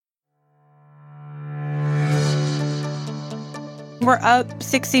We're up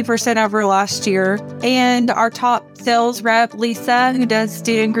 60% over last year. And our top sales rep, Lisa, who does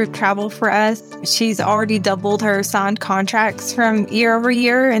student group travel for us, she's already doubled her signed contracts from year over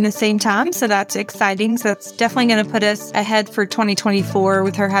year in the same time. So that's exciting. So that's definitely going to put us ahead for 2024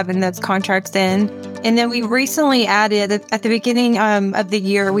 with her having those contracts in. And then we recently added, at the beginning of the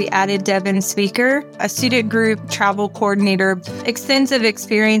year, we added Devin Speaker, a student group travel coordinator, extensive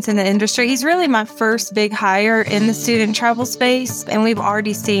experience in the industry. He's really my first big hire in the student travel space. And we've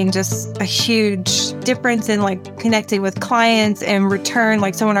already seen just a huge difference in connecting with clients and return.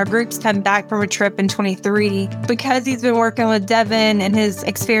 So when our groups come back from a trip in 23, because he's been working with Devin and his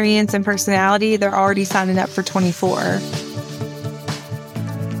experience and personality, they're already signing up for 24.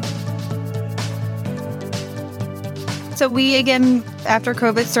 So we, again, after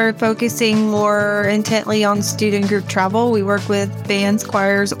COVID, started focusing more intently on student group travel. We work with bands,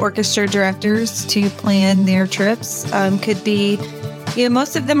 choirs, orchestra directors to plan their trips. Could be,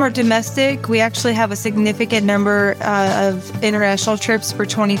 most of them are domestic. We actually have a significant number of international trips for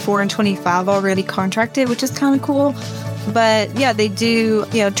 24 and 25 already contracted, which is kind of cool. But yeah, they do,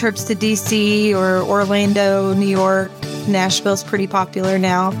 trips to DC or Orlando, New York. Nashville's pretty popular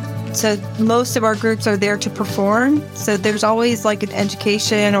now. So most of our groups are there to perform. So there's always an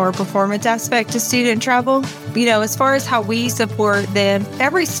education or a performance aspect to student travel. As far as how we support them,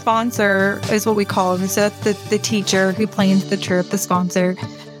 every sponsor is what we call them. So that's the teacher who plans the trip, the sponsor.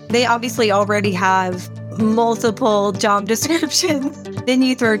 They obviously already have multiple job descriptions. Then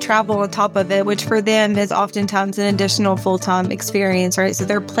you throw travel on top of it, which for them is oftentimes an additional full-time experience, right? So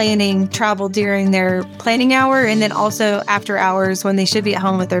they're planning travel during their planning hour and then also after hours when they should be at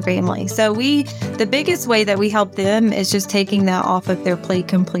home with their family. So the biggest way that we help them is just taking that off of their plate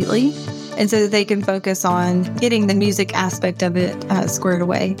completely. And so that they can focus on getting the music aspect of it squared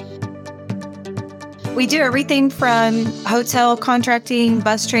away. We do everything from hotel contracting,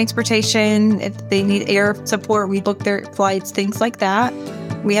 bus transportation. If they need air support, we book their flights, things like that.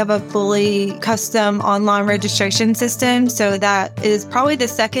 We have a fully custom online registration system. So that is probably the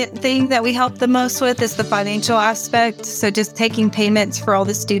second thing that we help the most with is the financial aspect. So just taking payments for all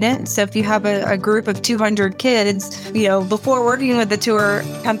the students. So if you have a group of 200 kids, before working with the tour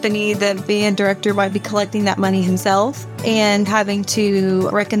company, the band director might be collecting that money himself and having to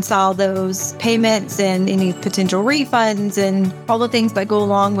reconcile those payments and any potential refunds and all the things that go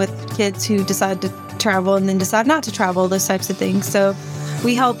along with kids who decide to travel and then decide not to travel, those types of things. So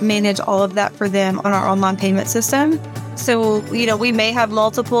we help manage all of that for them on our online payment system. So, we may have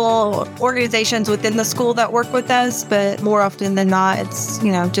multiple organizations within the school that work with us, but more often than not, it's,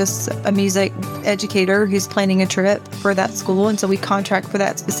 just a music educator who's planning a trip for that school. And so we contract for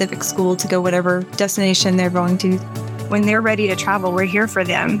that specific school to go whatever destination they're going to. When they're ready to travel, we're here for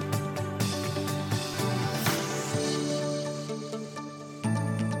them.